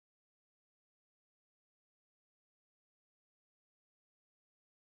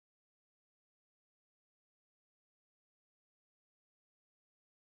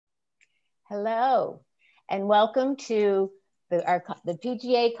Hello, and welcome to the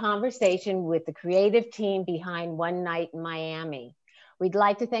p.g.a conversation with the creative team behind One Night in Miami. We'd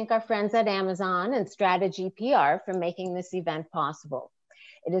like to thank our friends at Amazon and Strategy PR for making this event possible.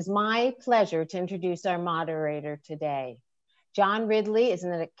 It is my pleasure to introduce our moderator today. John Ridley is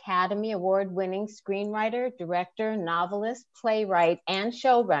an Academy Award-winning screenwriter, director, novelist, playwright, and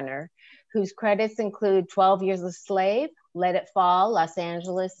showrunner whose credits include 12 Years a Slave, Let It Fall, Los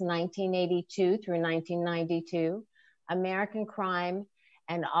Angeles, 1982 through 1992, American Crime,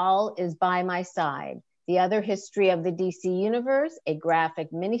 and All Is By My Side, The Other History of the DC Universe, a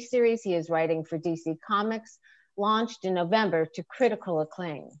graphic miniseries he is writing for DC Comics, launched in November to critical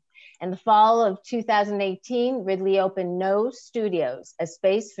acclaim. In the fall of 2018, Ridley opened No Studios, a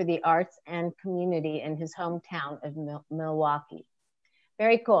space for the arts and community in his hometown of Milwaukee.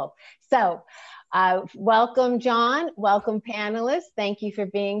 Very cool. So welcome, John. Welcome, panelists. Thank you for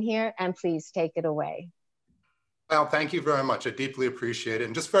being here, and please take it away. Well, thank you very much. I deeply appreciate it.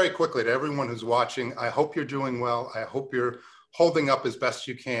 And just very quickly to everyone who's watching, I hope you're doing well. I hope you're holding up as best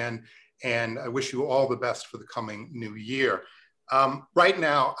you can. And I wish you all the best for the coming new year. Right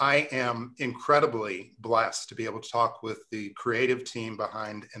now, I am incredibly blessed to be able to talk with the creative team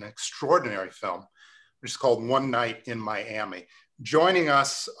behind an extraordinary film, which is called One Night in Miami. Joining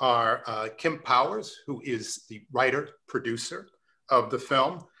us are Kemp Powers, who is the writer, producer of the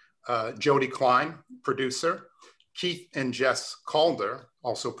film, Jody Klein, producer, Keith and Jess Calder,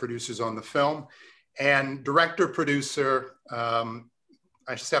 also producers on the film, and director, producer,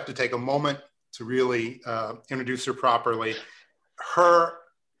 I just have to take a moment to really introduce her properly. Her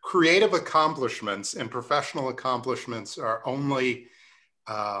creative accomplishments and professional accomplishments are only,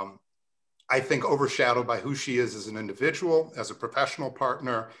 I think, overshadowed by who she is as an individual, as a professional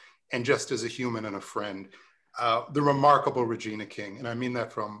partner, and just as a human and a friend. The remarkable Regina King, and I mean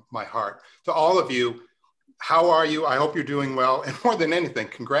that from my heart. To all of you, how are you? I hope you're doing well. And more than anything,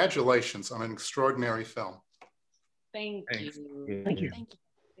 congratulations on an extraordinary film. Thank you. Thank you.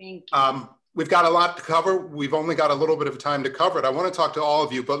 Thank you. We've got a lot to cover. We've only got a little bit of time to cover it. I want to talk to all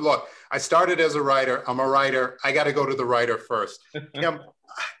of you, but look, I started as a writer. I'm a writer. I got to go to the writer first. Kemp,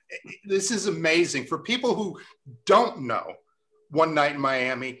 this is amazing. For people who don't know One Night in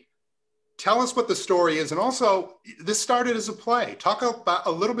Miami, tell us what the story is. And also, this started as a play. Talk about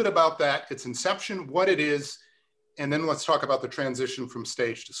a little bit about that, its inception, what it is, and then let's talk about the transition from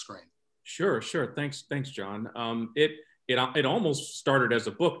stage to screen. Sure. Thanks, John. It almost started as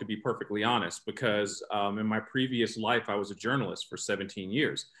a book, to be perfectly honest, because in my previous life, I was a journalist for 17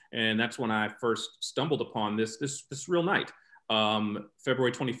 years. And that's when I first stumbled upon this real night.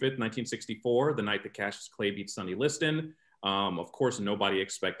 February 25th, 1964, the night that Cassius Clay beat Sonny Liston. Of course, nobody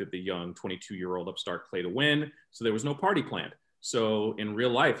expected the young 22-year-old upstart Clay to win, so there was no party planned. So in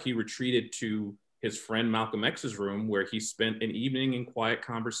real life, he retreated to his friend Malcolm X's room, where he spent an evening in quiet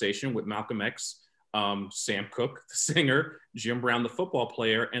conversation with Malcolm X, Sam Cooke, the singer, Jim Brown, the football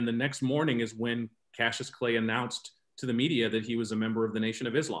player, and the next morning is when Cassius Clay announced to the media that he was a member of the Nation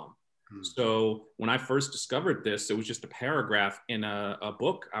of Islam. So when I first discovered this, it was just a paragraph in a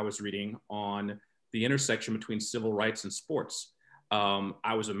book I was reading on the intersection between civil rights and sports.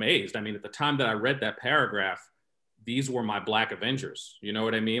 I was amazed. I mean, at the time that I read that paragraph, these were my Black Avengers. You know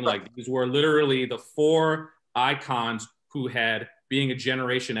what I mean? Like, these were literally the four icons who had, being a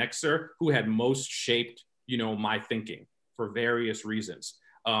Generation Xer, who had most shaped, my thinking for various reasons.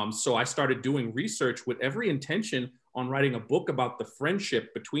 So I started doing research with every intention on writing a book about the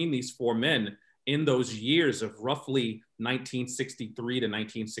friendship between these four men in those years of roughly 1963 to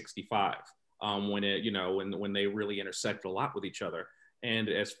 1965. When they really intersect a lot with each other. And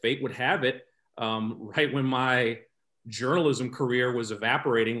as fate would have it, right when my journalism career was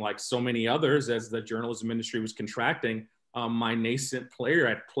evaporating, like so many others, as the journalism industry was contracting, my nascent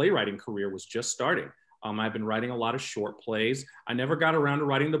playwriting career was just starting. I've been writing a lot of short plays. I never got around to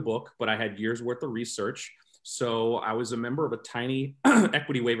writing the book, but I had years worth of research. So I was a member of a tiny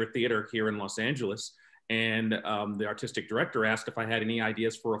equity waiver theater here in Los Angeles. And the artistic director asked if I had any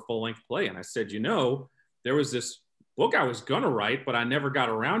ideas for a full-length play. And I said, there was this book I was gonna write, but I never got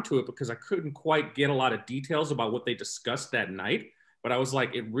around to it because I couldn't quite get a lot of details about what they discussed that night. But I was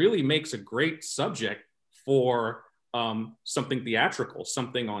like, it really makes a great subject for something theatrical,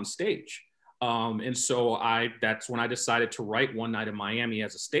 something on stage. And so that's when I decided to write One Night in Miami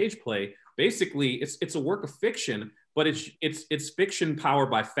as a stage play. Basically, it's a work of fiction, but it's fiction powered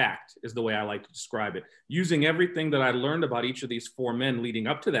by fact, is the way I like to describe it, using everything that I learned about each of these four men leading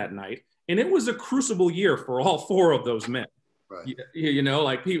up to that night. And it was a crucible year for all four of those men. Right.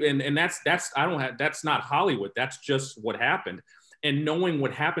 Like people, and that's not Hollywood. That's just what happened. And knowing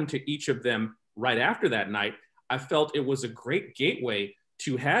what happened to each of them right after that night, I felt it was a great gateway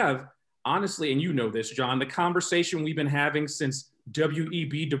to have, honestly, and you know this, John, the conversation we've been having since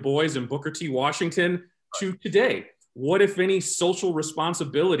W.E.B. Du Bois and Booker T. Washington to today. What, if any, social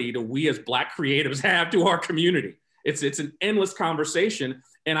responsibility do we as Black creatives have to our community? It's an endless conversation.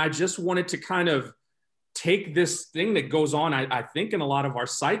 And I just wanted to kind of take this thing that goes on, I think, in a lot of our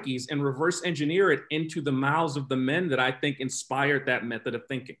psyches and reverse engineer it into the mouths of the men that I think inspired that method of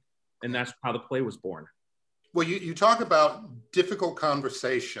thinking. And that's how the play was born. Well, you talk about difficult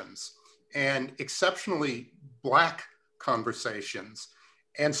conversations and exceptionally Black conversations.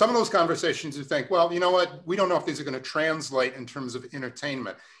 And some of those conversations you think, well, you know what? We don't know if these are going to translate in terms of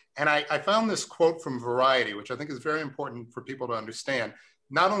entertainment. And I found this quote from Variety, which I think is very important for people to understand,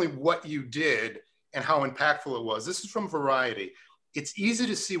 not only what you did and how impactful it was. This is from Variety. It's easy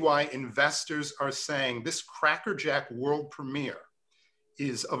to see why investors are saying this crackerjack world premiere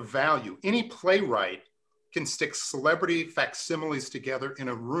is of value. Any playwright can stick celebrity facsimiles together in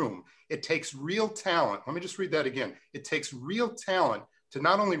a room. It takes real talent. Let me just read that again. It takes real talent to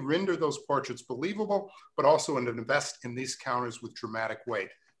not only render those portraits believable, but also to invest in these counters with dramatic weight.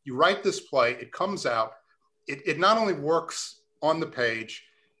 You write this play, it comes out, it not only works on the page,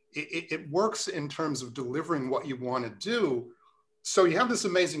 it works in terms of delivering what you want to do. So you have this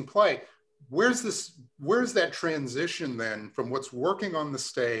amazing play. Where's that transition then from what's working on the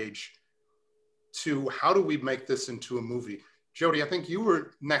stage to how do we make this into a movie? Jody, I think you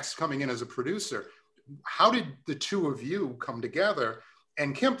were next coming in as a producer. How did the two of you come together?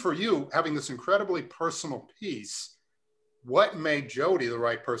 And Kemp, for you, having this incredibly personal piece, what made Jody the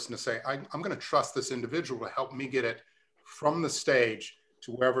right person to say, I'm going to trust this individual to help me get it from the stage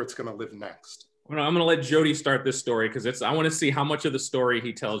to wherever it's going to live next? I'm going to let Jody start this story because I want to see how much of the story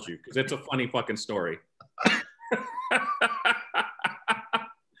he tells you, because it's a funny fucking story.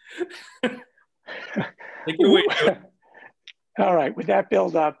 Take it away, Jody. All right, with that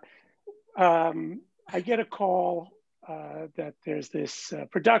build up, I get a call that there's this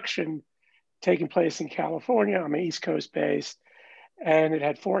production taking place in California. I'm East Coast based, and it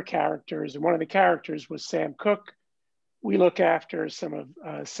had 4 characters, and one of the characters was Sam Cooke. We look after some of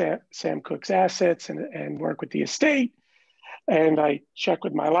Sam Cooke's assets and work with the estate. And I check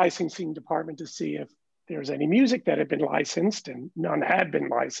with my licensing department to see if there's any music that had been licensed, and none had been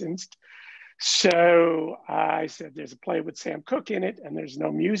licensed. So I said, there's a play with Sam Cooke in it and there's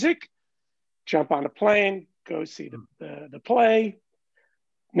no music. Jump on a plane, go see the play.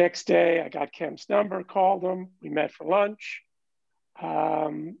 Next day, I got Kemp's number, called him. We met for lunch.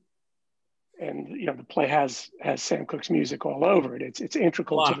 And you know, the play has Sam Cooke's music all over it. It's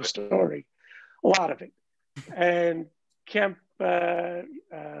integral to the story, a lot of it. And Kemp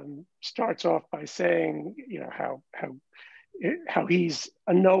starts off by saying, you know, how he's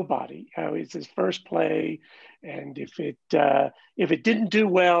a nobody, how it's his first play, and if it didn't do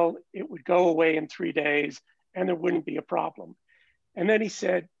well, it would go away in 3 days, and there wouldn't be a problem. And then he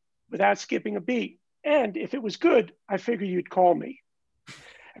said, without skipping a beat, and if it was good, I figure you'd call me.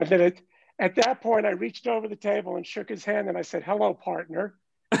 And then at that point, I reached over the table and shook his hand, and I said, hello, partner.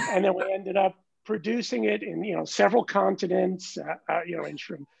 And then we ended up producing it in, you know, several continents, you know,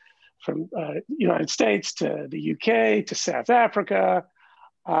 from United States to the UK to South Africa.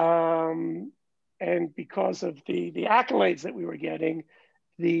 And because of the accolades that we were getting,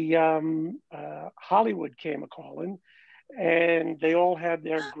 the Hollywood came a-calling, and they all had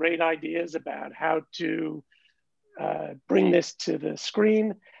their great ideas about how to bring this to the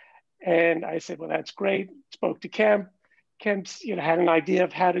screen. And I said, well, that's great. Spoke to Kemp. Kemp's, you know, had an idea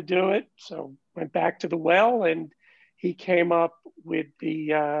of how to do it. So went back to the well, and he came up with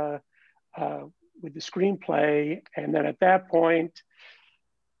the screenplay. And then at that point,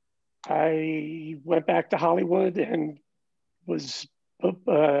 I went back to Hollywood and was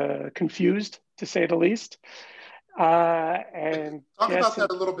confused, to say the least. And talk about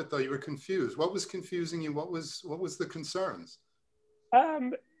that a little bit, though. You were confused. What was confusing you? What was the concerns?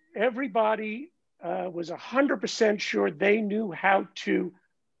 Everybody was 100% sure they knew how to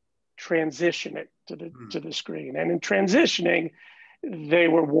transition it to the screen, and in transitioning, they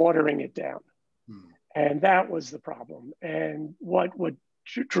were watering it down, and that was the problem. And what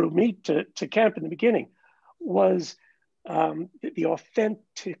drew me to Kemp in the beginning was the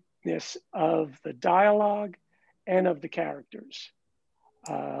authenticness of the dialogue and of the characters.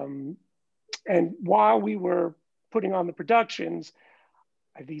 And while we were putting on the productions,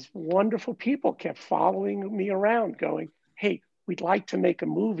 these wonderful people kept following me around going, hey, we'd like to make a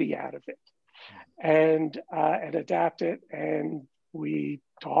movie out of it and adapt it. And we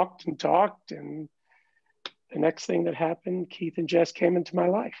talked and the next thing that happened, Keith and Jess came into my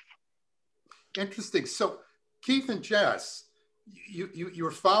life. Interesting. So Keith and Jess, you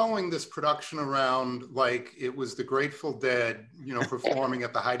were following this production around like it was the Grateful Dead, you know, performing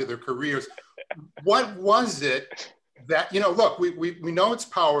at the height of their careers. What was it that, you know, look, we know it's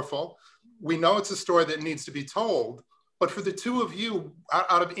powerful. We know it's a story that needs to be told. But for the two of you,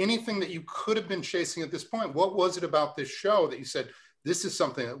 out of anything that you could have been chasing at this point, what was it about this show that you said, this is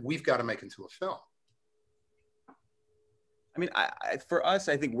something that we've got to make into a film? I mean, for us,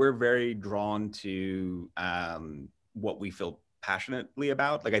 I think we're very drawn to what we feel passionately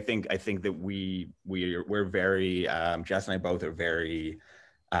about. Like, I think that we're very, Jess and I both are very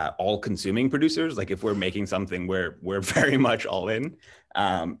all-consuming producers. Like, if we're making something, we're very much all in.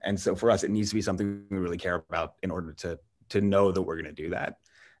 And so for us, it needs to be something we really care about in order to know that we're going to do that.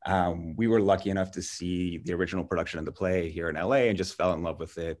 We were lucky enough to see the original production of the play here in LA and just fell in love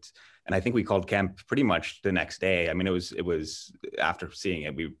with it. And I think we called Kemp pretty much the next day. I mean, it was after seeing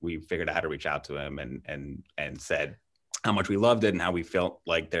it, we figured out how to reach out to him and said how much we loved it and how we felt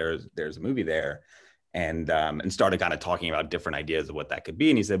like there's a movie there, and started kind of talking about different ideas of what that could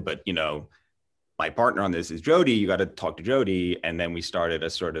be. And he said, but you know, my partner on this is Jody. You got to talk to Jody. And then we started a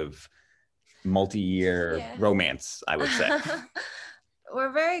sort of multi-year romance, I would say.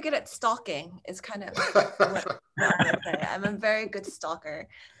 We're very good at stalking, is kind of what I would say. I'm a very good stalker.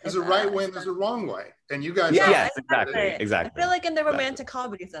 There's a right way and there's a wrong way. And you guys yes, exactly. I feel like in the romantic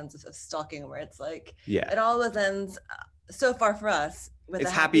comedy sense of stalking, where it's like, it always ends, so far for us, with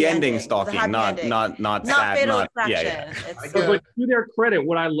it's a happy ending ending, stalking, not sad, fatal not, attraction. But to their credit,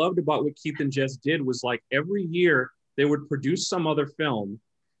 what I loved about what Keith and Jess did was, like, every year they would produce some other film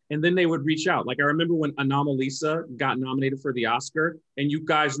and then they would reach out. Like, I remember when Anomalisa got nominated for the Oscar, and you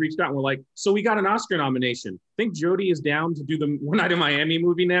guys reached out and were like, so we got an Oscar nomination. Think Jody is down to do the One Night in Miami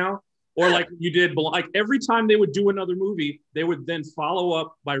movie now? Or like you did, like every time they would do another movie, they would then follow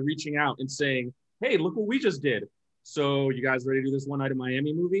up by reaching out and saying, hey, look what we just did. So you guys ready to do this One Night in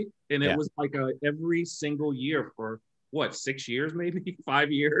Miami movie? And it was like every single year for what, 6 years, maybe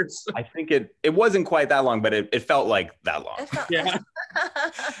 5 years? I think it wasn't quite that long, but it felt like that long.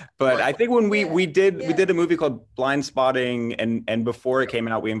 But I think when we did a movie called Blind Spotting, and before it came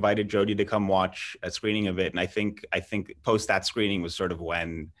out, we invited Jody to come watch a screening of it. And I think post that screening was sort of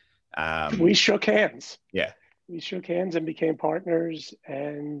when we shook hands. Yeah. We shook hands and became partners,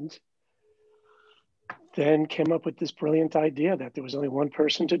 and then came up with this brilliant idea that there was only one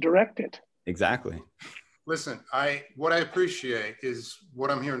person to direct it. Exactly. Listen, what I appreciate is what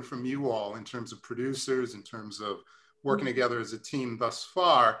I'm hearing from you all in terms of producers, in terms of working together as a team thus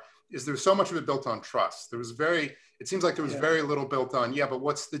far, is there's so much of it built on trust. It seems like there was very little built on, but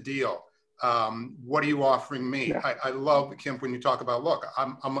what's the deal? What are you offering me? I love, Kemp, when you talk about, look,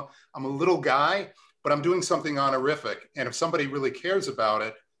 I'm a little guy, but I'm doing something honorific. And if somebody really cares about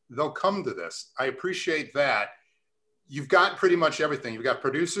it, they'll come to this. I appreciate that. You've got pretty much everything. You've got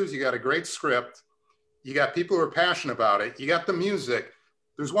producers, you got a great script, you got people who are passionate about it, you got the music.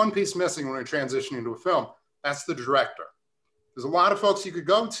 There's one piece missing when we're transitioning to a film. That's the director. There's a lot of folks you could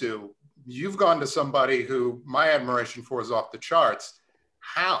go to. You've gone to somebody who my admiration for is off the charts.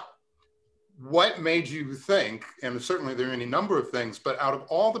 How? What made you think, and certainly there are any number of things, but out of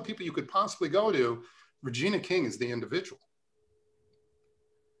all the people you could possibly go to, Regina King is the individual?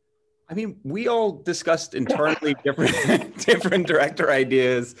 I mean, we all discussed internally different director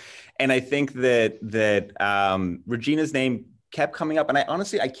ideas, and I think that Regina's name kept coming up. And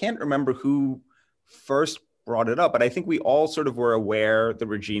I can't remember who first brought it up, but I think we all sort of were aware that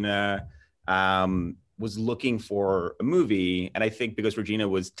Regina was looking for a movie, and I think because Regina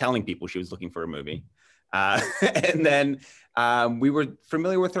was telling people she was looking for a movie, and then we were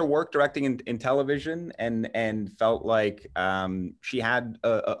familiar with her work directing in television, and felt like she had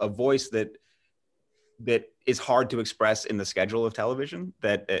a voice that is hard to express in the schedule of television,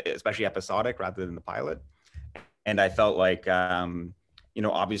 that especially episodic rather than the pilot. And I felt like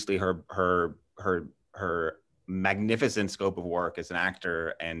obviously her magnificent scope of work as an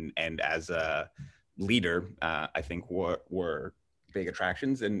actor and as a leader, I think were big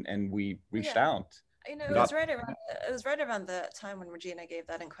attractions, and we reached out. It was right around the time when Regina gave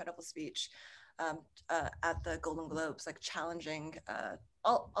that incredible speech at the Golden Globes, like challenging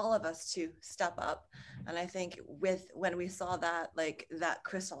all of us to step up. And I think when we saw that, like that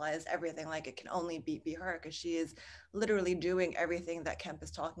crystallized everything, like it can only be her, because she is literally doing everything that Kemp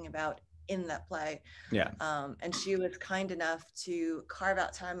is talking about in that play. And she was kind enough to carve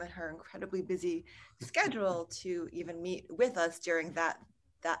out time in her incredibly busy schedule to even meet with us during that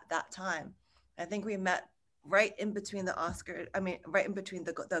time. I think we met right in between the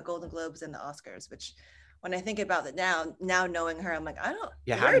Golden Globes and the Oscars, which when I think about it now knowing her, I'm like, I don't,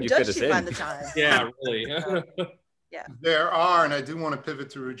 Yeah, how where did you fit does us she in? find the time? Yeah, really. Yeah. There are, and I do want to pivot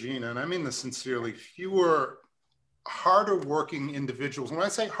to Regina, and I mean this sincerely, fewer harder working individuals. When I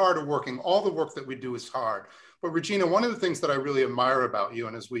say harder working, all the work that we do is hard. But Regina, one of the things that I really admire about you,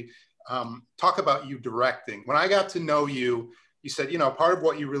 and as we talk about you directing, when I got to know you, you said, you know, part of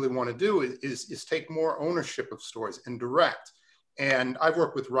what you really want to do is take more ownership of stories and direct. And I've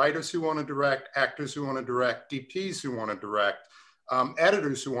worked with writers who want to direct, actors who want to direct, DPs who want to direct,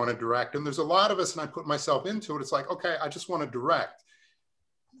 editors who want to direct. And there's a lot of us, and I put myself into it. It's like, okay, I just want to direct.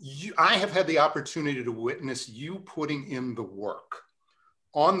 I have had the opportunity to witness you putting in the work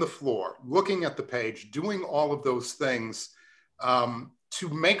on the floor, looking at the page, doing all of those things to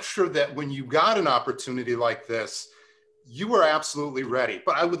make sure that when you got an opportunity like this, you were absolutely ready.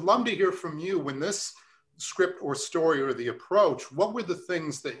 But I would love to hear from you when this script or story or the approach, what were the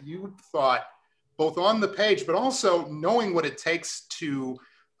things that you thought, both on the page, but also knowing what it takes to,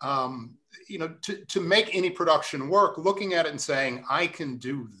 you know, to make any production work, looking at it and saying, I can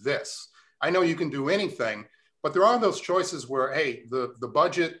do this. I know you can do anything, but there are those choices where, hey, the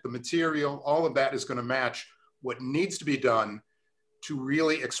budget, the material, all of that is going to match what needs to be done to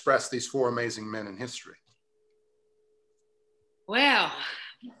really express these four amazing men in history. Well,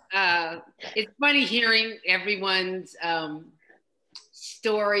 it's funny hearing everyone's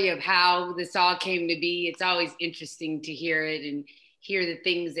story of how this all came to be. It's always interesting to hear it and hear the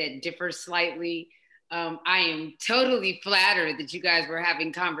things that differ slightly. I am totally flattered that you guys were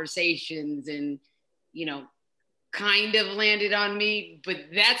having conversations and, you know, kind of landed on me, but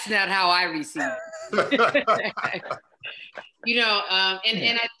that's not how I received it. You know,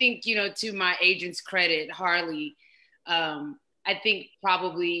 and I think, you know, to my agent's credit, Harley, I think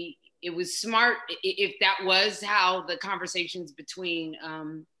probably it was smart if that was how the conversations between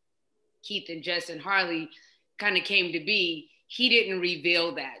Keith and Jess and Harley kind of came to be. He didn't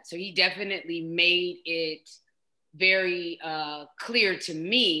reveal that. So he definitely made it very clear to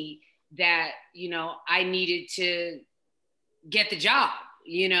me that, you know, I needed to get the job,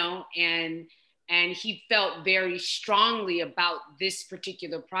 you know, and he felt very strongly about this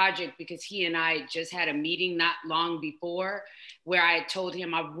particular project because he and I just had a meeting not long before where I told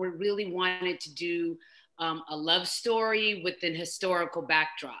him I really wanted to do a love story with an historical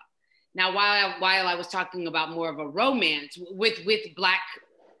backdrop. Now, while I was talking about more of a romance with the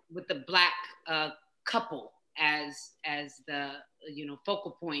black couple as the, you know,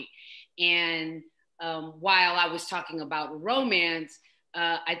 focal point, and while I was talking about romance,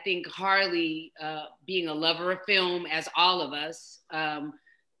 I think Harley, being a lover of film, as all of us,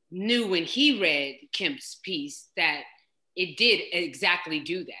 knew when he read Kemp's piece that it did exactly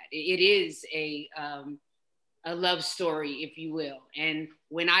do that. It is a love story, if you will. And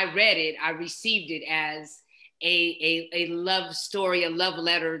when I read it, I received it as a love story, a love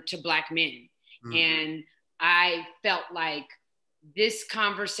letter to Black men. Mm-hmm. And I felt like this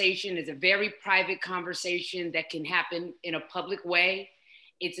conversation is a very private conversation that can happen in a public way.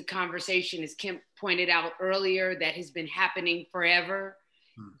 It's a conversation, as Kemp pointed out earlier, that has been happening forever.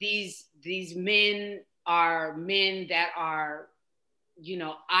 These men are men that are, you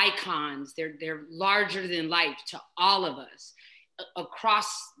know, icons. They're larger than life to all of us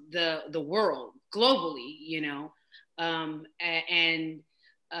across the world, globally, you know.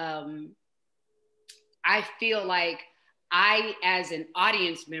 I feel like I, as an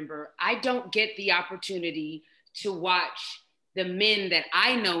audience member, I don't get the opportunity to watch the men that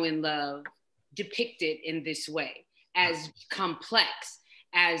I know and love depicted in this way, as complex,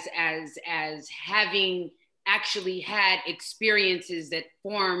 as having actually had experiences that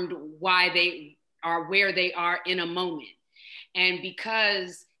formed why they are where they are in a moment. And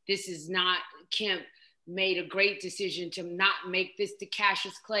because this is not, Kemp made a great decision to not make this the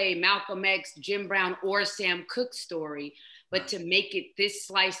Cassius Clay, Malcolm X, Jim Brown, or Sam Cooke story, but to make it this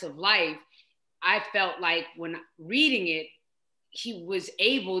slice of life. I felt like when reading it, he was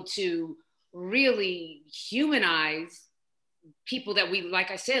able to really humanize people that we, like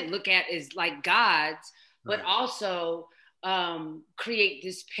I said, look at as like gods, but also create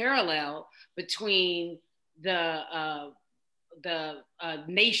this parallel between the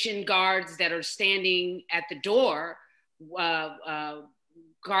nation guards that are standing at the door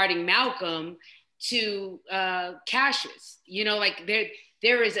guarding Malcolm to Cassius. You know, like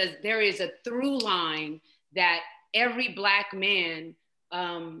there is a through line that every Black man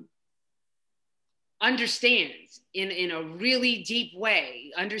understands in a really deep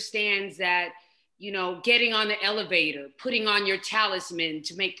way, understands that, you know, getting on the elevator, putting on your talisman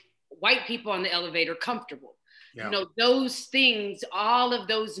to make white people on the elevator comfortable. Yeah. You know, those things, all of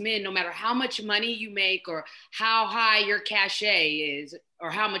those men, no matter how much money you make or how high your cachet is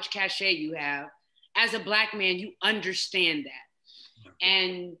or how much cachet you have, as a Black man, you understand that. Yeah.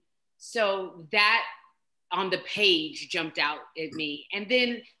 And so that on the page jumped out at me. And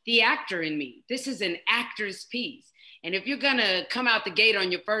then the actor in me, this is an actor's piece. And if you're gonna come out the gate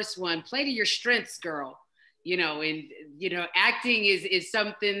on your first one, play to your strengths, girl. You know, and you know, acting is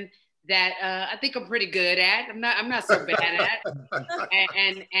something that I think I'm pretty good at. I'm not so bad at.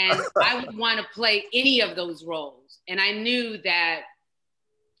 And I would want to play any of those roles. And I knew that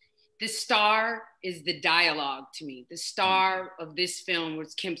the star is the dialogue to me. The star of this film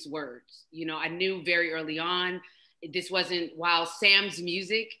was Kemp's words. You know, I knew very early on, this wasn't, while Sam's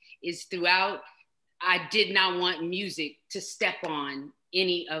music is throughout, I did not want music to step on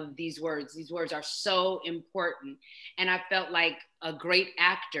any of these words. These words are so important. And I felt like a great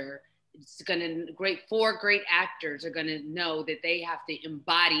actor, four great actors are gonna know that they have to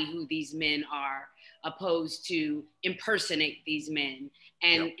embody who these men are, opposed to impersonate these men.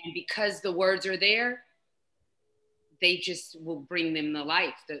 And because the words are there, they just will bring them to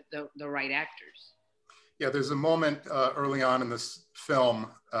life, the right actors. Yeah, there's a moment early on in this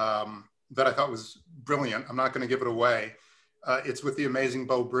film that I thought was brilliant. I'm not going to give it away. It's with the amazing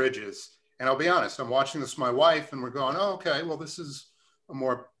Beau Bridges. And I'll be honest, I'm watching this with my wife and we're going, oh, okay, well, this is a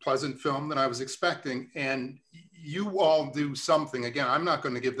more pleasant film than I was expecting. And you all do something, again, I'm not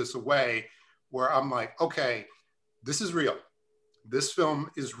going to give this away, where I'm like, okay, this is real. This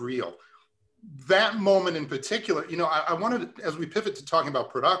film is real. That moment in particular, you know, I wanted to, as we pivot to talking about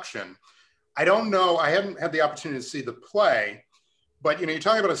production, I don't know, I haven't had the opportunity to see the play, but, you know, you're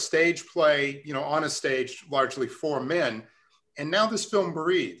talking about a stage play, you know, on a stage largely for men. And now this film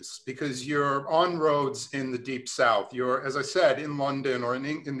breathes because you're on roads in the Deep South. You're, as I said, in London or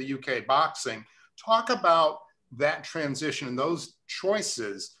in the UK boxing. Talk about that transition and those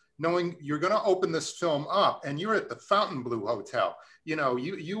choices, knowing you're going to open this film up and you're at the Fontainebleau Hotel. You know,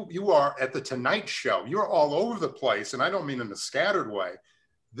 you are at the Tonight Show. You're all over the place. And I don't mean in a scattered way.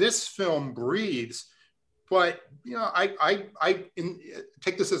 This film breathes. But, you know, I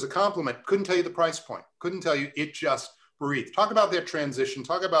take this as a compliment. Couldn't tell you the price point. Couldn't tell you, it just breathed. Talk about that transition.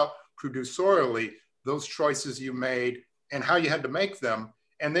 Talk about producerially those choices you made and how you had to make them.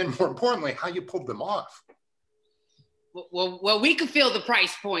 And then more importantly, how you pulled them off. Well, we could feel the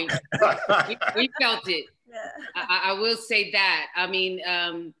price point. we felt it. Yeah. I will say that. I mean,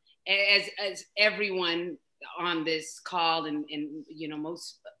 as everyone on this call and you know,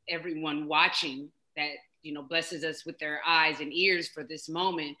 most everyone watching that, you know, blesses us with their eyes and ears for this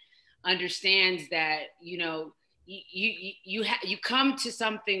moment, understands that, you know, you come to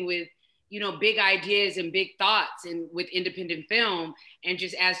something with, you know, big ideas and big thoughts and with independent film. And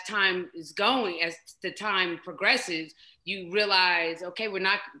just as time is going, as the time progresses, you realize, okay,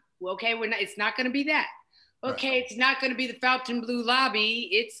 it's not going to be that. Okay, right. It's not going to be the Fontainebleau lobby.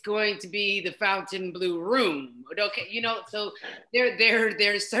 It's going to be the Fontainebleau room. Okay, you know, so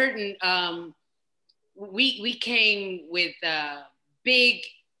there's certain, we came with big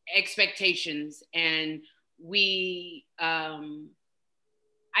expectations, and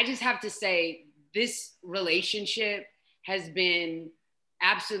I just have to say, this relationship has been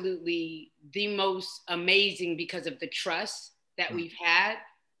absolutely the most amazing because of the trust that we've had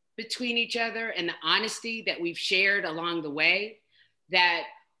between each other and the honesty that we've shared along the way, that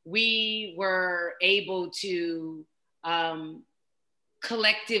we were able to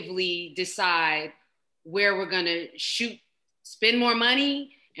collectively decide where we're going to spend more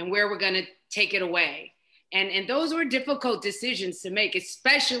money and where we're going to take it away. And those were difficult decisions to make,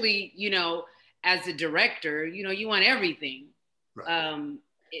 especially, you know, as a director, you know, you want everything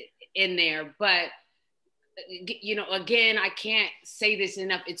in there. But, you know, again, I can't say this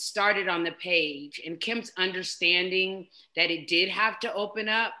enough. It started on the page, and Kemp's understanding that it did have to open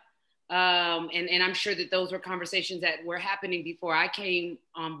up. And I'm sure that those were conversations that were happening before I came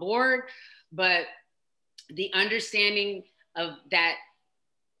on board. But the understanding of that,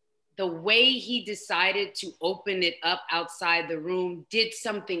 the way he decided to open it up outside the room did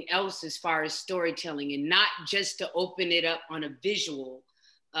something else as far as storytelling, and not just to open it up on a visual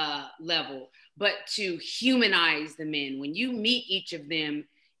level, but to humanize the men. When you meet each of them,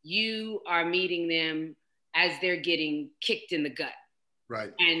 you are meeting them as they're getting kicked in the gut.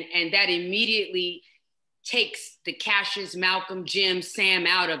 Right. And that immediately takes the Cassius, Malcolm, Jim, Sam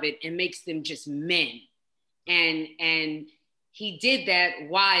out of it and makes them just men. And he did that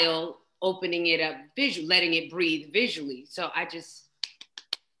while opening it up visually, letting it breathe visually. So I just.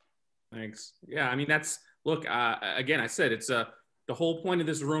 Thanks. Yeah, I mean, look, again, I said, it's the whole point of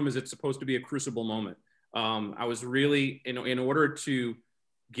this room is it's supposed to be a crucible moment. I was really, in order to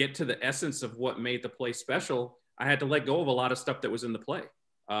get to the essence of what made the play special, I had to let go of a lot of stuff that was in the play.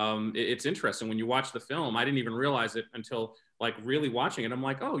 It's interesting when you watch the film. I didn't even realize it until like really watching it. I'm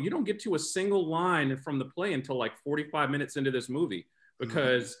like, oh, you don't get to a single line from the play until like 45 minutes into this movie,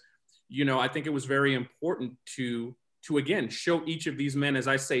 because you know, I think it was very important to again show each of these men, as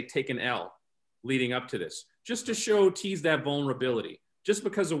I say, take an L leading up to this, just to tease that vulnerability, just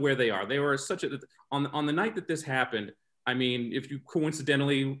because of where they are. They were such a on the night that this happened. I mean, if you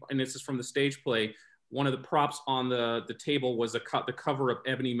coincidentally, and this is from the stage play, one of the props on the table was the cover of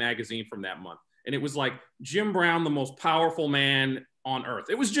Ebony magazine from that month. And it was like Jim Brown, the most powerful man on earth.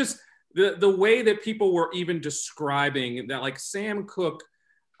 It was just the way that people were even describing that, like Sam Cooke.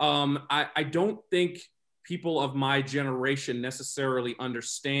 I don't think people of my generation necessarily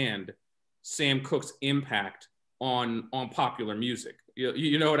understand Sam Cooke's impact on popular music.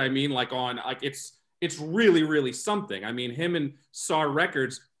 You know what I mean? Like it's really, really something. I mean, him and SAR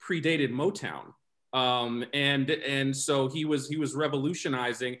Records predated Motown. And so he was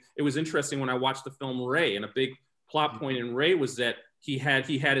revolutionizing. It was interesting when I watched the film Ray, and a big plot point in Ray was that he had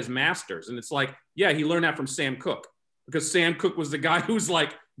his masters. And it's like, yeah, he learned that from Sam Cooke, because Sam Cooke was the guy who's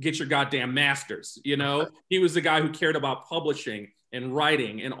like, get your goddamn masters, you know? He was the guy who cared about publishing and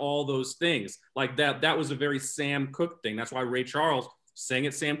writing and all those things. Like that was a very Sam Cooke thing. That's why Ray Charles sang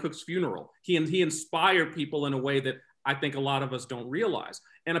at Sam Cooke's funeral. He inspired people in a way that I think a lot of us don't realize.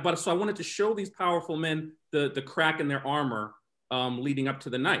 So I wanted to show these powerful men the crack in their armor leading up to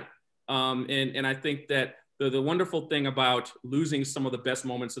the night. And I think that the wonderful thing about losing some of the best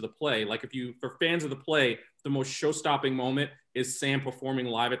moments of the play, like for fans of the play, the most show-stopping moment is Sam performing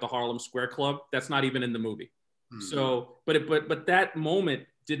live at the Harlem Square Club. That's not even in the movie. Mm-hmm. So, but that moment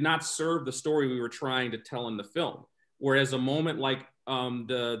did not serve the story we were trying to tell in the film. Whereas a moment like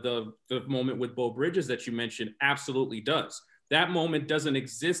the moment with Beau Bridges that you mentioned absolutely does. That moment doesn't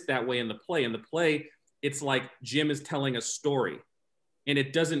exist that way in the play. In the play, it's like Jim is telling a story, and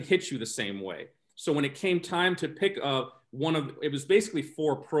it doesn't hit you the same way. So when it came time to pick it was basically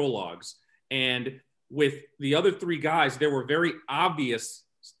 4 prologues, and with the other 3 guys, there were very obvious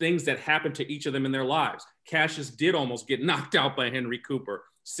things that happened to each of them in their lives. Cassius did almost get knocked out by Henry Cooper.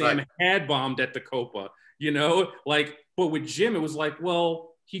 Sam had bombed at the Copa, you know, but with Jim, it was like, well,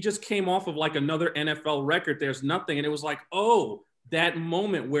 he just came off of like another NFL record. There's nothing. And it was like, oh, that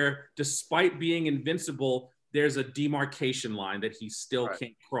moment where despite being invincible, there's a demarcation line that he still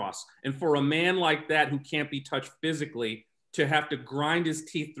can't cross. And for a man like that, who can't be touched physically, to have to grind his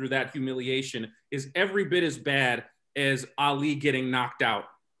teeth through that humiliation is every bit as bad as Ali getting knocked out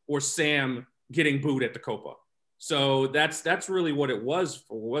or Sam getting booed at the Copa. So that's really what it was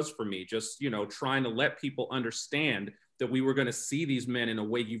for me. Just, you know, trying to let people understand that we were going to see these men in a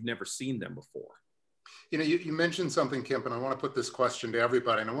way you've never seen them before. You know, you mentioned something, Kemp, and I want to put this question to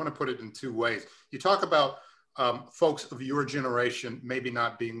everybody, and I want to put it in 2 ways. You talk about folks of your generation maybe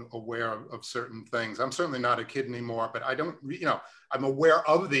not being aware of certain things. I'm certainly not a kid anymore, but I don't, you know, I'm aware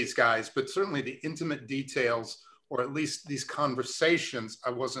of these guys, but certainly the intimate details, or at least these conversations,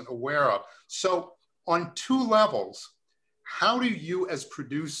 I wasn't aware of. So on 2 levels, how do you as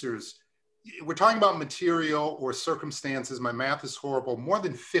producers, we're talking about material or circumstances, my math is horrible, more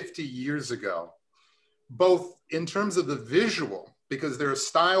than 50 years ago, both in terms of the visual, because there are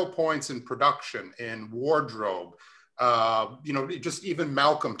style points in production and wardrobe, you know, just even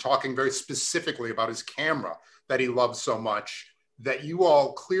Malcolm talking very specifically about his camera that he loves so much, that you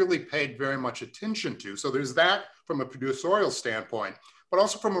all clearly paid very much attention to. So there's that from a producerial standpoint, but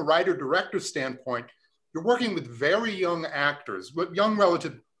also from a writer-director standpoint, you're working with very young actors, but young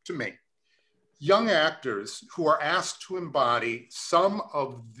relative to me, young actors who are asked to embody some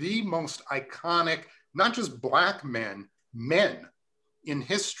of the most iconic, not just Black men in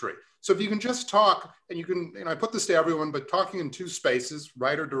history. So if you can just talk, and you can, and I put this to everyone, but talking in 2 spaces,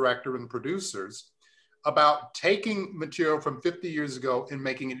 writer, director, and producers, about taking material from 50 years ago and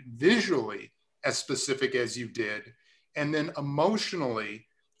making it visually as specific as you did, and then emotionally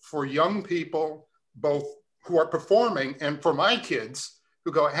for young people, both who are performing and for my kids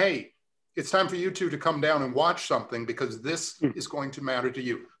who go, hey, it's time for you 2 to come down and watch something because this is going to matter to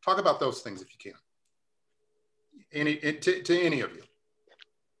you. Talk about those things if you can. To any of you.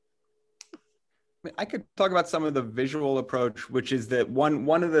 I could talk about some of the visual approach, which is that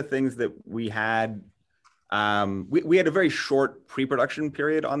one of the things that we had, we had a very short pre-production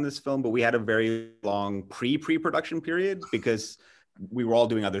period on this film, but we had a very long pre-production period because we were all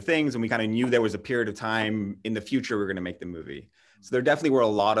doing other things, and we kind of knew there was a period of time in the future we were going to make the movie. So there definitely were a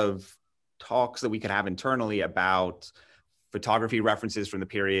lot of talks that we could have internally about photography references from the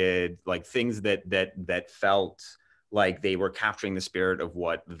period, like things that felt like they were capturing the spirit of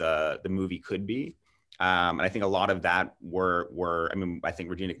what the movie could be. And I think a lot of that were, I mean, I think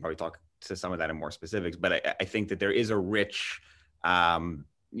Regina can probably talk to some of that in more specifics, but I think that there is a rich,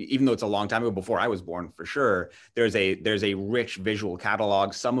 even though it's a long time ago, before I was born for sure, there's a rich visual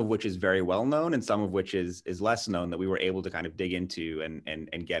catalog, some of which is very well known and some of which is less known, that we were able to kind of dig into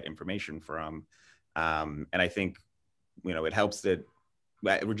and get information from. And I think, you know, it helps that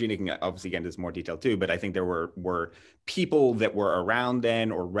Regina can obviously get into this more detail too, but I think there were people that were around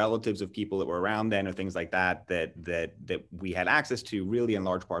then, or relatives of people that were around then, or things like that we had access to, really in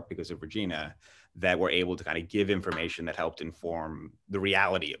large part because of Regina, that were able to kind of give information that helped inform the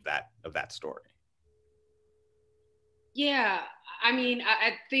reality of that story. Yeah, I mean,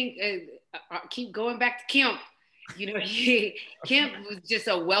 I think I keep going back to Kemp. You know, Kemp was just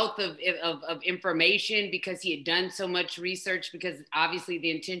a wealth of information because he had done so much research, because obviously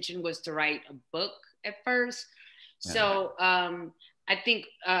the intention was to write a book at first. Yeah. So I think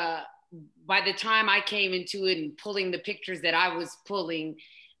by the time I came into it and pulling the pictures that I was pulling,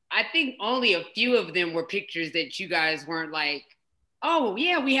 I think only a few of them were pictures that you guys weren't like, oh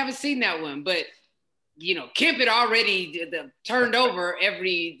yeah, we haven't seen that one. But you know, Kemp had already turned over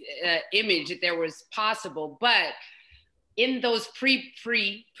every image that there was possible. But in those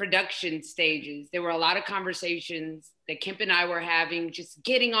pre-production stages, there were a lot of conversations that Kemp and I were having, just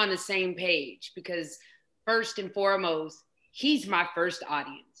getting on the same page, because first and foremost, he's my first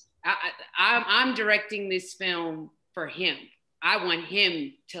audience. I'm directing this film for him. I want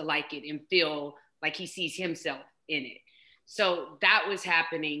him to like it and feel like he sees himself in it. So that was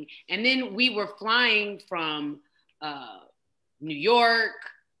happening. And then we were flying from New York,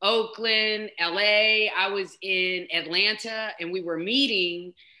 Oakland, LA. I was in Atlanta, and we were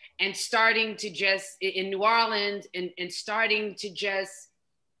meeting and starting to just, in New Orleans, and starting to just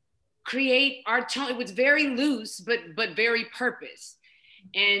create our tone. It was very loose, but very purposed.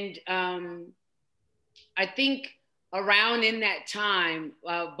 And I think around in that time,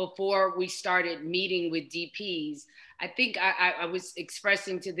 before we started meeting with DPs, I think I was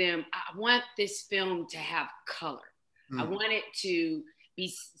expressing to them, I want this film to have color. I want it to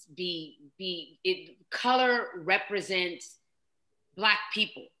color represents Black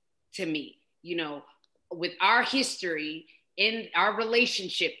people to me, you know, with our history, in our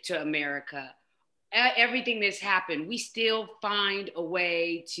relationship to America, everything that's happened, we still find a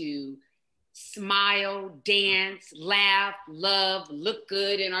way to smile, dance, laugh, love, look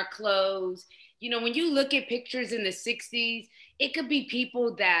good in our clothes. You know, when you look at pictures in the 60s, it could be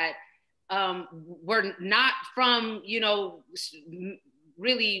people that were not from, you know,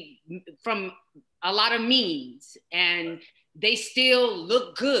 really from a lot of means, and they still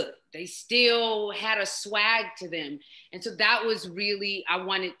look good. They still had a swag to them. And so that was really, I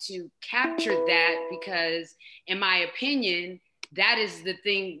wanted to capture that, because in my opinion, that is the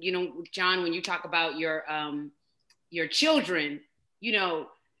thing, you know, John, when you talk about your children, you know,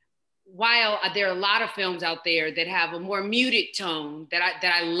 while there are a lot of films out there that have a more muted tone that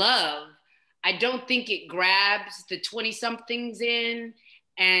I love, I don't think it grabs the 20-somethings in.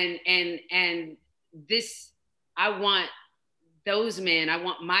 And this, I want those men, I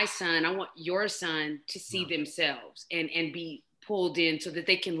want my son, I want your son to see themselves and be pulled in, so that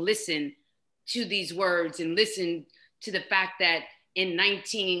they can listen to these words and listen to the fact that in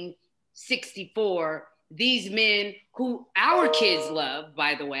 1964, these men, who our kids love,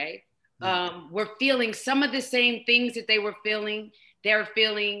 by the way, were feeling some of the same things that they were feeling, they're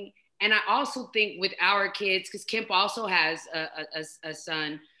feeling. And I also think with our kids, because Kemp also has a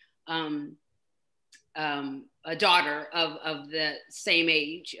son, a daughter of the same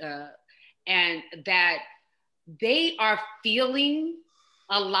age, and that they are feeling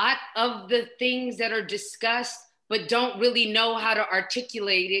a lot of the things that are discussed, but don't really know how to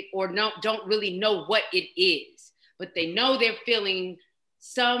articulate it, or don't really know what it is. But they know they're feeling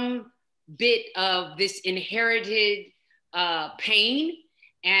some bit of this inherited pain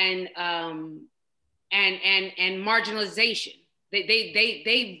and marginalization.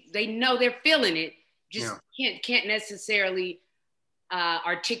 They know they're feeling it, just can't necessarily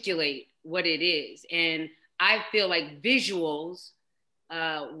articulate what it is. And I feel like visuals,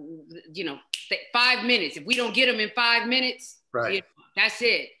 you know, 5 minutes. If we don't get them in 5 minutes, right, you know, that's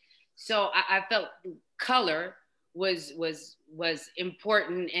it. So I felt color was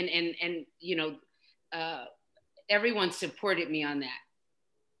important, and you know, everyone supported me on that.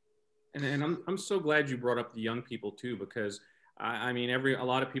 And I'm so glad you brought up the young people too, because I mean, a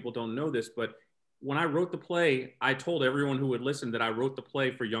lot of people don't know this, but when I wrote the play, I told everyone who would listen that I wrote the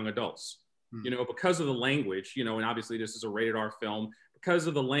play for young adults. you know, because of the language, you know, and obviously this is a rated R film. Because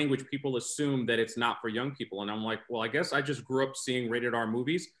of the language, people assume that it's not for young people. And I'm like, well, I guess I just grew up seeing rated R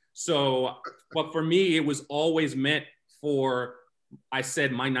movies. So, but for me, it was always meant for, I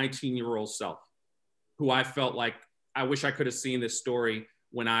said, my 19-year-old self, who I felt like I wish I could have seen this story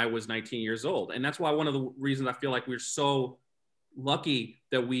when I was 19 years old. And that's why one of the reasons I feel like we're so lucky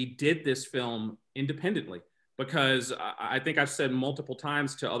that we did this film independently, because I think I've said multiple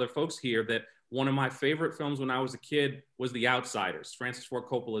times to other folks here that one of my favorite films when I was a kid was The Outsiders, Francis Ford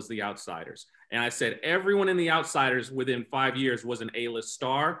Coppola's The Outsiders. And I said, everyone in The Outsiders within 5 years was an A-list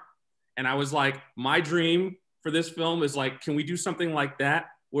star. And I was like, my dream for this film is like, can we do something like that?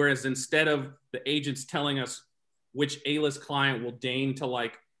 Whereas instead of the agents telling us which A-list client will deign to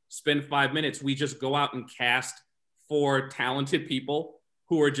like spend 5 minutes, we just go out and cast 4 talented people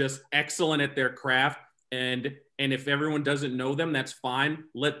who are just excellent at their craft. And if everyone doesn't know them, that's fine.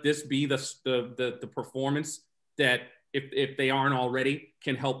 Let this be the performance that, if they aren't already,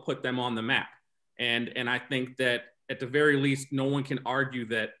 can help put them on the map. And I think that at the very least, no one can argue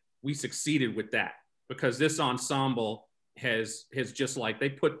that we succeeded with that, because this ensemble has just like, they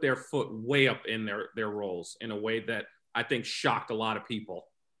put their foot way up in their roles in a way that I think shocked a lot of people.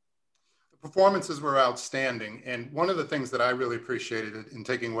 The performances were outstanding. And one of the things that I really appreciated in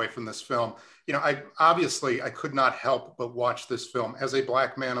taking away from this film, you know, I could not help but watch this film as a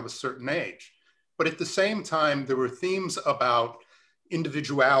Black man of a certain age. But at the same time, there were themes about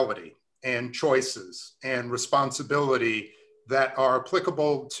individuality and choices and responsibility that are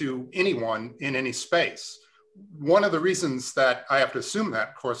applicable to anyone in any space. One of the reasons that I have to assume that,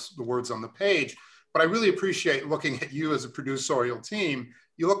 of course, the words on the page, but I really appreciate looking at you as a producerial team.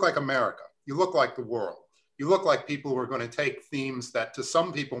 You look like America. You look like the world. You look like people who are going to take themes that to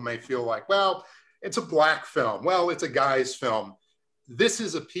some people may feel like, well, it's a Black film. Well, it's a guy's film. This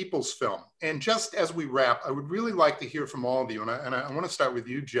is a people's film. And just as we wrap, I would really like to hear from all of you. And I want to start with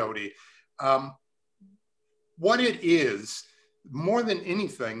you, Jody. What it is, more than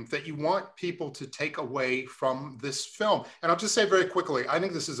anything, that you want people to take away from this film. And I'll just say very quickly, I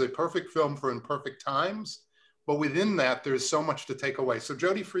think this is a perfect film for imperfect times, but within that, there's so much to take away. So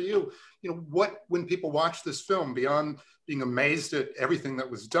Jody, for you, you know, what, when people watch this film, beyond being amazed at everything that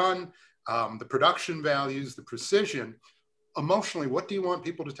was done, the production values, the precision, emotionally, what do you want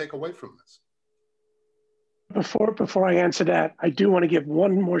people to take away from this? Before I answer that, I do want to give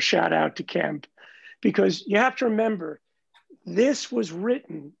one more shout out to Kemp, because you have to remember, this was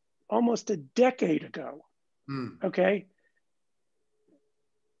written almost a decade ago, okay?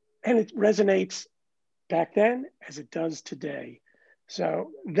 And it resonates back then as it does today.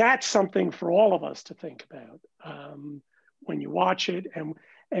 So that's something for all of us to think about when you watch it.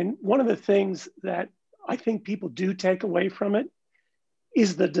 And one of the things that I think people do take away from it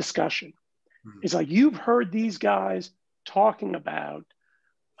is the discussion. It's like, you've heard these guys talking about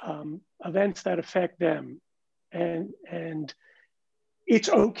events that affect them. And it's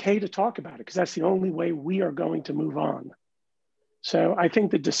okay to talk about it, because that's the only way we are going to move on. So I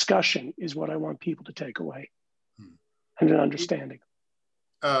think the discussion is what I want people to take away, and an understanding.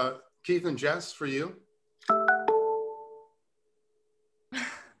 Keith and Jess, for you?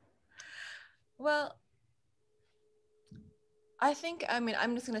 Well, I think, I mean,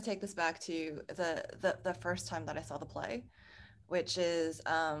 I'm just going to take this back to the first time that I saw the play, which is,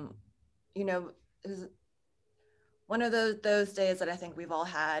 you know, is one of those days that I think we've all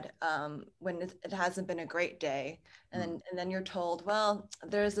had when it hasn't been a great day. And then you're told, well,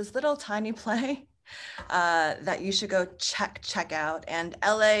 there's this little tiny play that you should go check out. And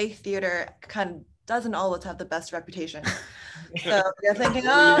LA theater kind of doesn't always have the best reputation. So you're thinking,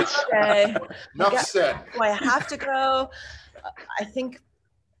 oh, okay. Enough said. Do I have to go? I think,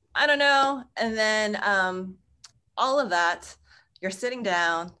 I don't know. And then all of that, you're sitting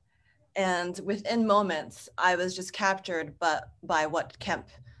down, and within moments, I was just captured by what Kemp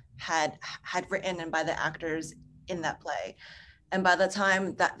had written and by the actors in that play. And by the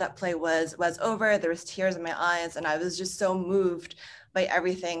time that play was over, there was tears in my eyes, and I was just so moved by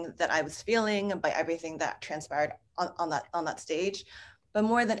everything that I was feeling and by everything that transpired on that stage. But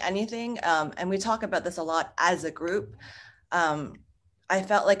more than anything, and we talk about this a lot as a group, I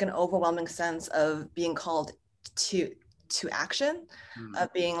felt like an overwhelming sense of being called to action,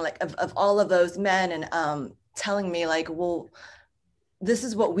 of being like, of all of those men, and telling me like, well, this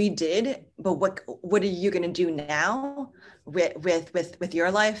is what we did, but what are you going to do now with your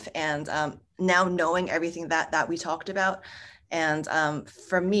life? And now knowing everything that we talked about. And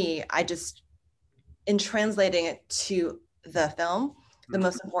for me, I just, in translating it to the film, the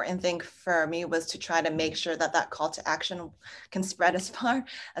most important thing for me was to try to make sure that that call to action can spread as far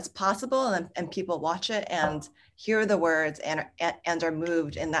as possible, and people watch it and hear the words and are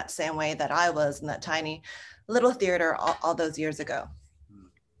moved in that same way that I was in that tiny little theater all those years ago.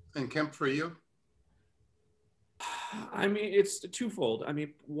 And Kemp, for you? I mean, it's twofold. I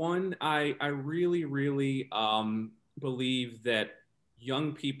mean, one, I really, really believe that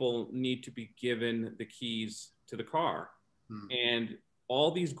young people need to be given the keys to the car. And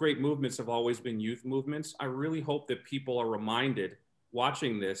all these great movements have always been youth movements. I really hope that people are reminded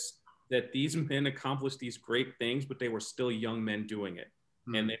watching this that these men accomplished these great things, but they were still young men doing it.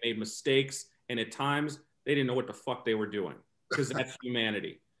 And they made mistakes. And at times they didn't know what the fuck they were doing, because that's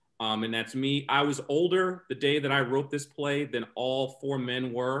humanity. And that's me. I was older the day that I wrote this play than all 4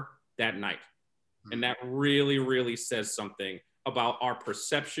 men were that night. And that really, really says something about our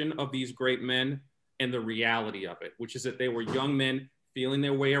perception of these great men and the reality of it, which is that they were young men feeling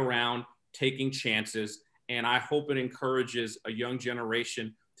their way around, taking chances. And I hope it encourages a young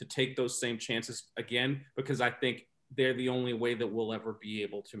generation to take those same chances again, because I think they're the only way that we'll ever be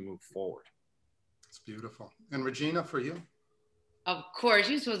able to move forward. It's beautiful. And Regina, for you? Of course,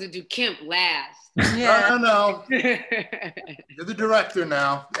 you're supposed to do Kemp last. Yeah. No. You're the director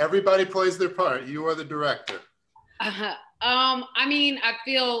now. Everybody plays their part. You are the director. I mean, I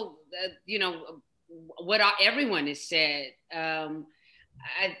feel that, you know, what everyone has said.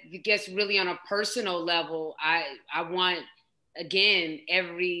 I guess really on a personal level, I want, again,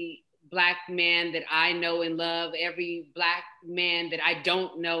 every Black man that I know and love, every Black man that I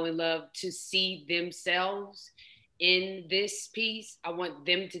don't know and love, to see themselves in this piece. I want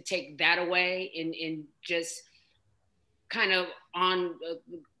them to take that away and just kind of on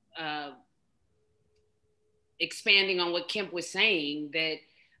expanding on what Kemp was saying, that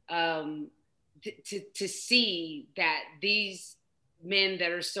to see that these men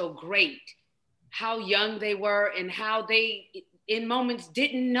that are so great, how young they were and how they in moments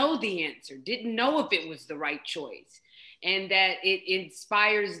didn't know the answer, didn't know if it was the right choice, and that it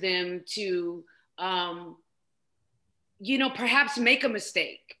inspires them to you know, perhaps make a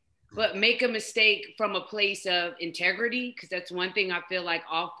mistake, but make a mistake from a place of integrity, because that's one thing I feel like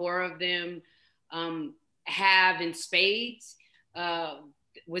all 4 of them have in spades,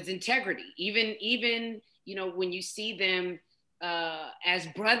 was integrity. Even you know, when you see them as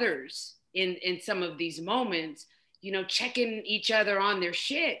brothers in some of these moments, you know, checking each other on their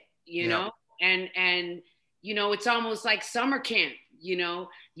shit, you know, and you know, it's almost like summer camp. You know,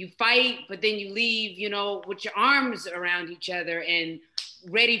 you fight, but then you leave, you know, with your arms around each other and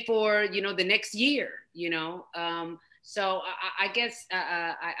ready for, you know, the next year, you know. So I guess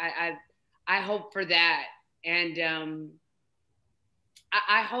I hope for that. And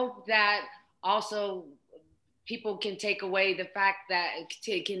I hope that also people can take away the fact that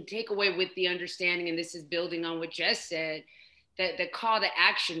can take away with the understanding, and this is building on what Jess said, that the call to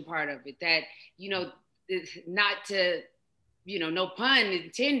action part of it, that, you know, not to, you know, no pun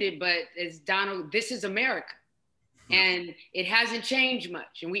intended, but as Donald, this is America, and it hasn't changed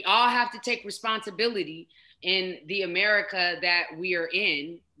much. And we all have to take responsibility in the America that we are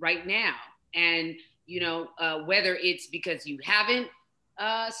in right now. And, you know, whether it's because you haven't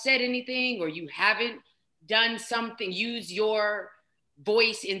said anything or you haven't done something, use your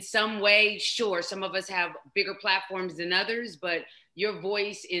voice in some way. Sure, some of us have bigger platforms than others, but your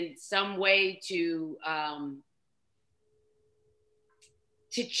voice in some way to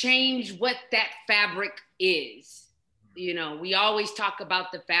change what that fabric is. You know, we always talk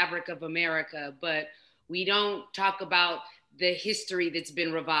about the fabric of America, but we don't talk about the history that's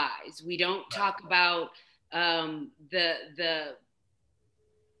been revised. We don't talk about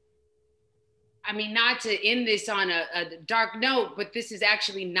I mean, not to end this on a dark note, but this is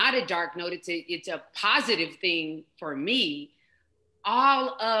actually not a dark note. It's a positive thing for me.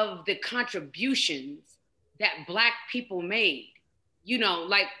 All of the contributions that Black people made. You know,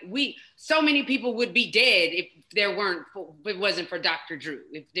 like so many people would be dead if it wasn't for Dr. Drew,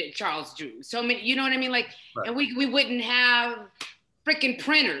 Charles Drew. So many, you know what I mean? Like, and we wouldn't have freaking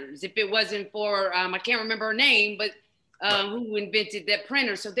printers if it wasn't for, I can't remember her name, but who invented that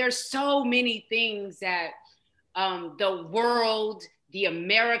printer. So there's so many things that the world, the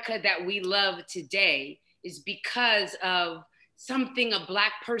America that we love today is because of something a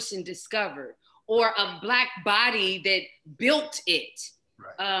Black person discovered, or a Black body that built it.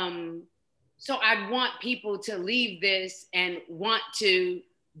 So I'd want people to leave this and want to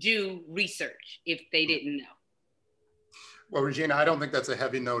do research if they didn't know. Well, Regina, I don't think that's a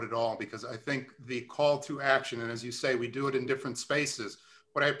heavy note at all, because I think the call to action, and as you say, we do it in different spaces.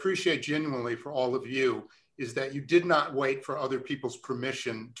 What I appreciate genuinely for all of you is that you did not wait for other people's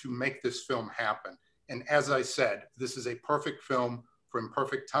permission to make this film happen. And as I said, this is a perfect film for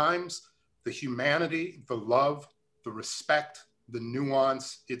imperfect times. The humanity, the love, the respect, the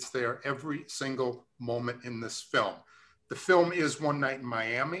nuance, it's there every single moment in this film. The film is One Night in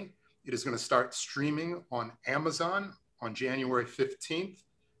Miami. It is going to start streaming on Amazon on January 15th.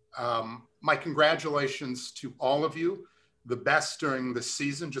 My congratulations to all of you. The best during the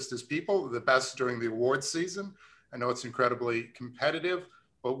season, just as people, the best during the awards season. I know it's incredibly competitive,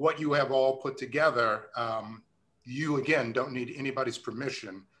 but what you have all put together, you again don't need anybody's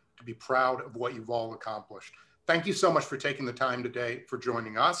permission to be proud of what you've all accomplished. Thank you so much for taking the time today, for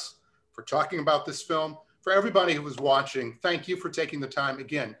joining us, for talking about this film. For everybody who was watching, thank you for taking the time.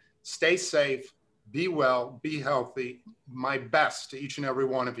 Again, stay safe, be well, be healthy. My best to each and every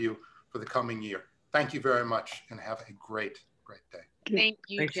one of you for the coming year. Thank you very much and have a great, great day. Thank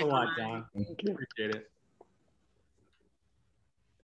you, Thanks John. a lot, John. Appreciate it.